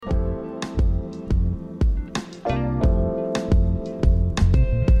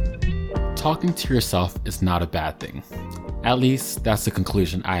talking to yourself is not a bad thing. At least, that's the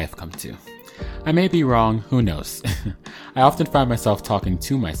conclusion I have come to. I may be wrong, who knows? I often find myself talking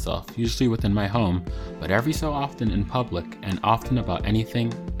to myself, usually within my home, but every so often in public, and often about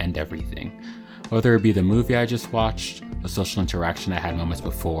anything and everything. Whether it be the movie I just watched, a social interaction I had moments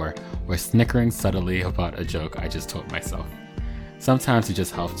before, or snickering subtly about a joke I just told myself. Sometimes it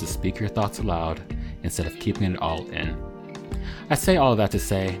just helps to speak your thoughts aloud instead of keeping it all in. I say all of that to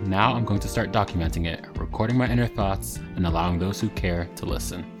say, now I'm going to start documenting it, recording my inner thoughts, and allowing those who care to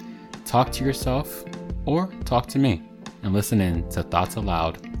listen. Talk to yourself, or talk to me, and listen in to Thoughts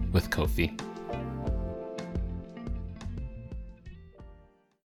Aloud with Kofi.